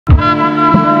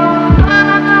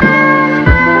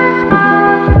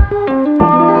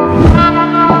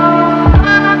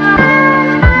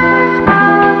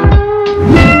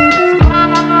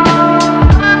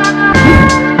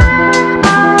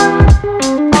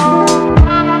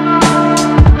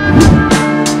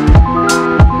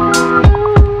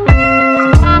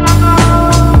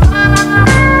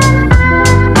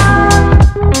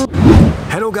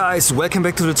guys, welcome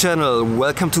back to the channel.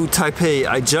 Welcome to Taipei.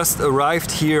 I just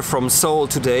arrived here from Seoul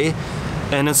today,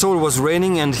 and in Seoul it was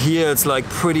raining, and here it's like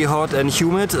pretty hot and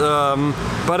humid,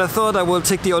 but I thought I will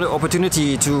take the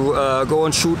opportunity to go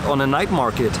and shoot on a night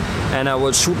market, and I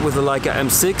will shoot with the Leica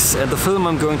M6, and the film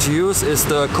I'm going to use is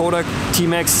the Kodak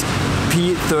Tmax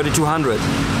P3200,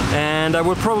 and I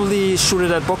will probably shoot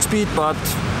it at box speed, but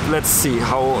let's see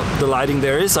how the lighting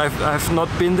there is. I've not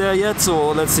been there yet,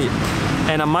 so let's see.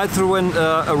 And I might throw in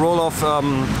a roll of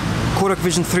Kodak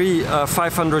Vision 3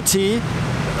 500T.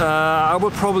 I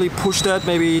will probably push that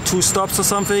maybe 2 stops or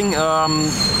something.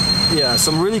 Yeah,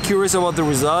 so I'm really curious about the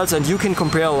results, and you can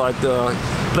compare like the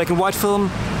black and white film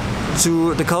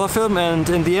to the color film, and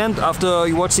in the end, after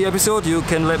you watch the episode, you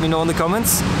can let me know in the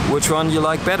comments which one you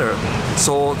like better.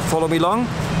 So follow me along.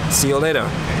 See you later.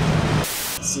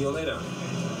 See you later.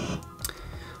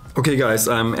 Okay guys,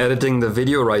 I'm editing the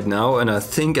video right now, and I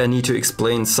think I need to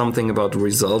explain something about the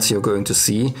results you're going to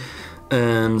see.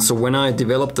 And so when I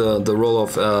developed the roll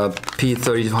of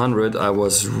P3200, I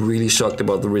was really shocked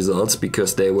about the results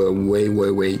because they were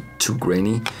way too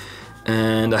grainy,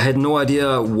 and I had no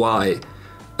idea why.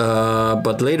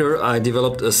 But later I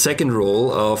developed a second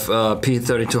roll of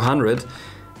P3200,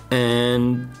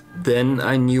 and then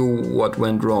I knew what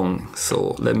went wrong.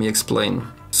 So let me explain.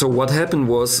 So what happened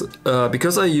was,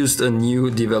 because I used a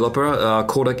new developer,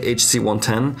 Kodak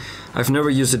HC110, I've never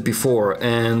used it before,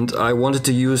 and I wanted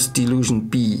to use Dilution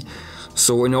B.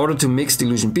 So in order to mix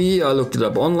Dilution B, I looked it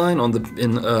up online on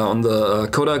the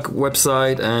Kodak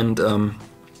website, and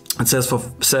it says for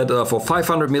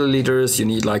 500 milliliters you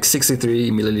need like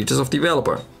 63 milliliters of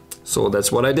developer. So that's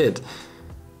what I did.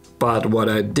 But what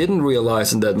I didn't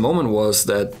realize in that moment was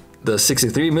that the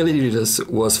 63 milliliters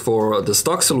was for the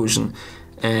stock solution,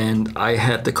 and I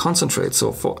had the concentrate.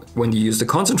 So when you use the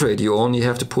concentrate, you only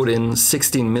have to put in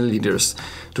 16 milliliters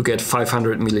to get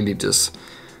 500 milliliters.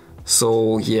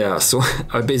 So yeah, so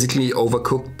I basically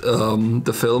overcooked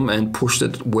the film and pushed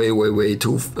it way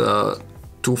too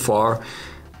far,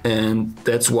 and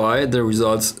that's why the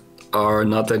results are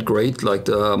not that great. Like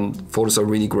the photos are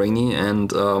really grainy,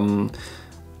 and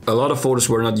a lot of photos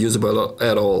were not usable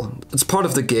at all. It's part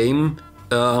of the game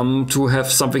to have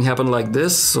something happen like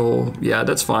this, so yeah,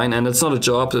 that's fine, and it's not a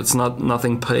job, it's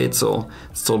nothing paid, so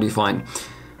it's totally fine.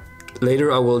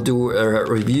 Later I will do a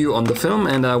review on the film,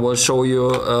 and I will show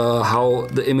you how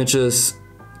the images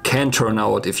can turn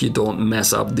out if you don't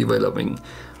mess up developing.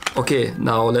 Okay,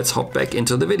 now let's hop back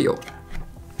into the video.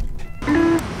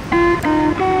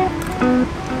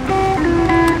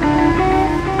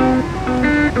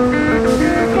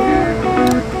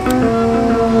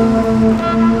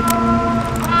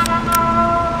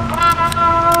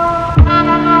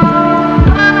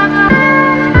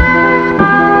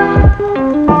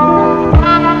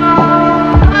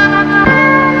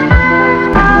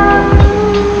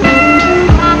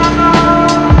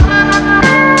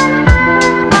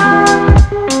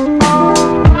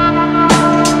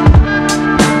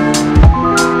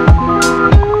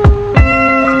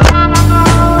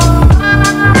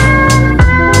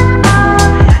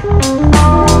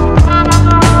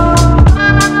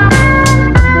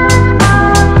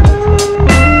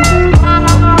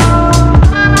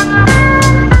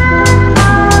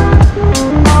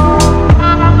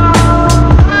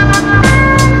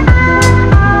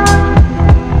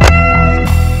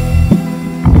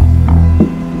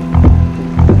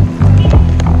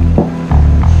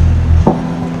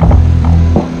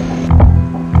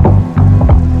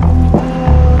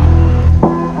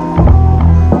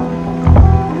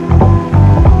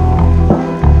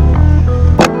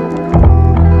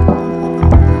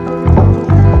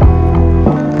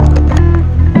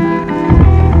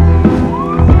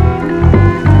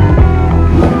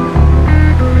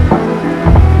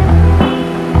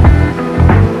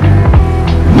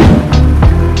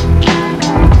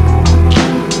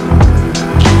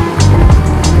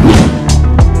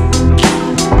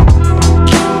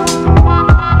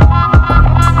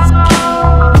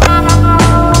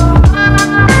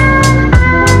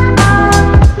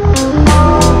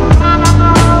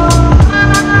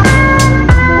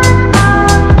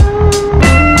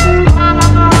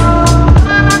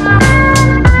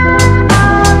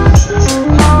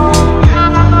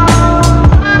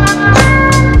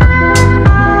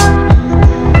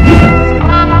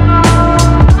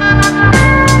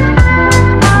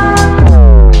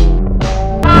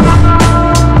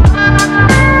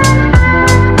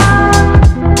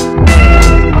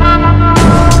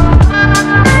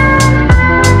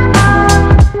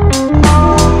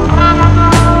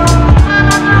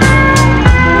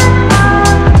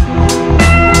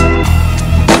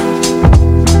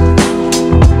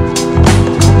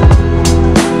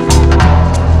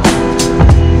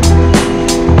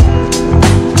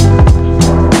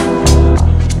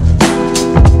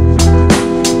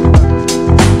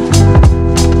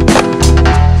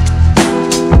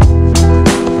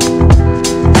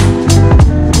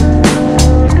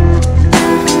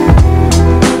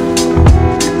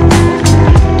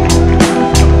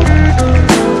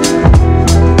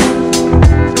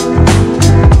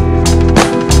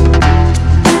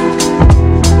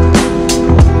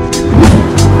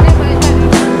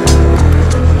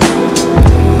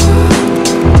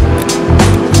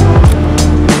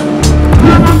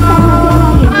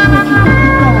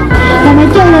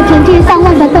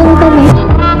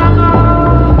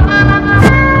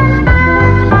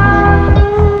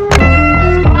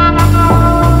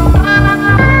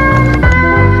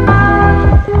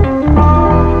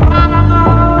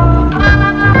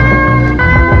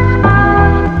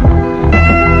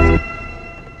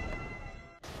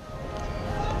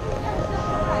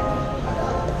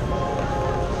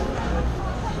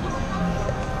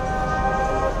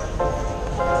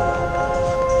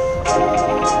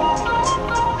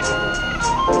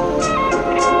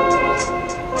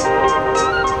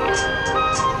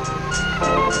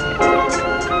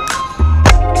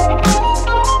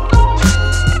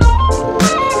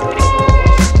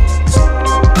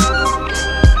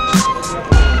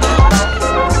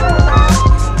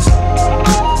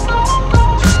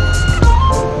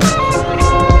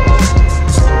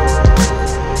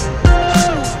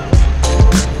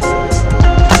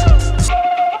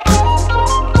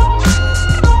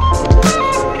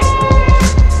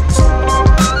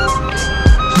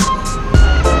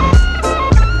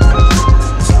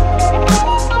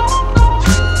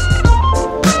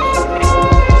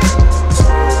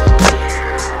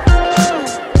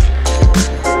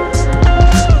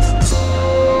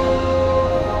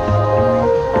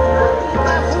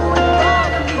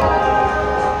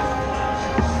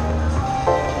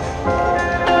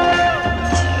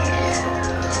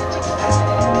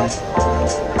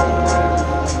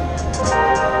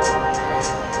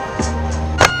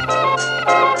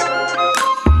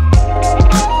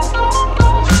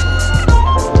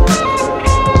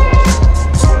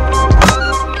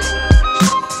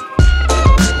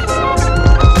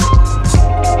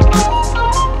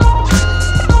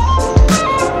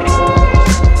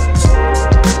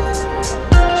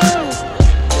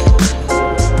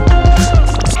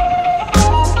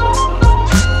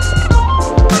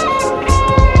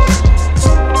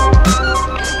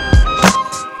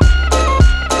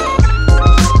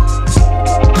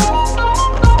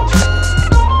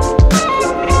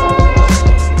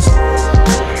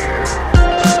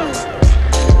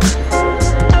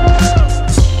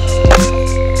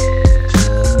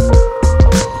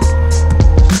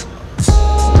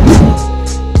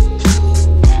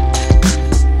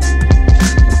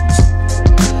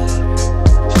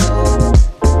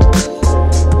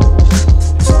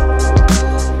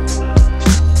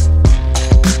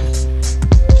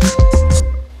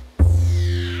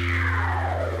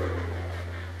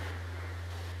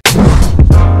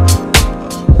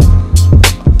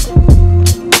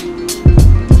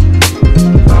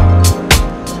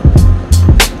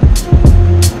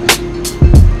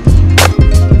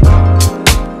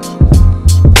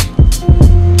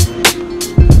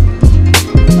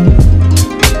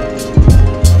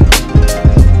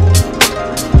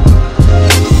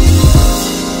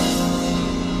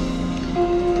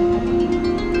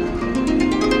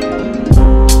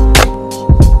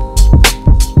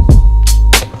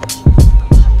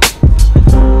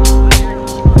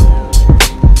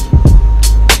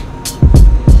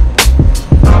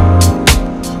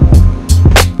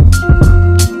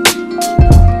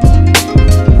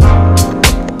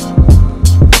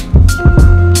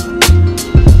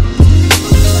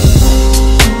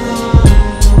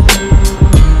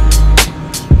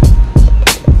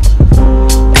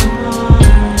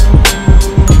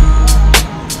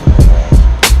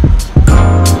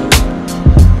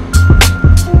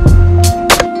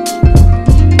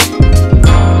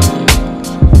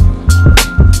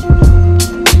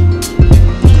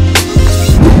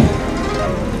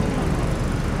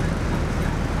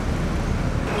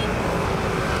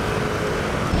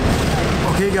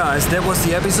 was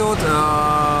the episode.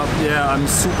 Yeah, I'm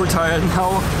super tired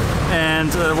now, and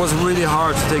it was really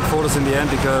hard to take photos in the end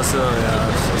because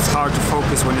yeah, it's hard to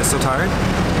focus when you're so tired.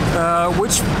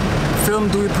 Which film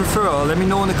do you prefer? Let me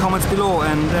know in the comments below,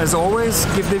 and as always,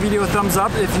 give the video a thumbs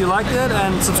up if you liked it,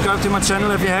 and subscribe to my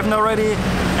channel if you haven't already,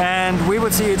 and we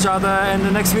will see each other in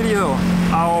the next video.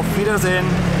 Auf Wiedersehen!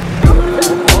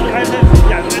 开始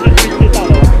讲，那个推介到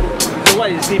了，另外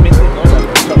也是一边点，然后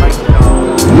再转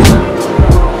来。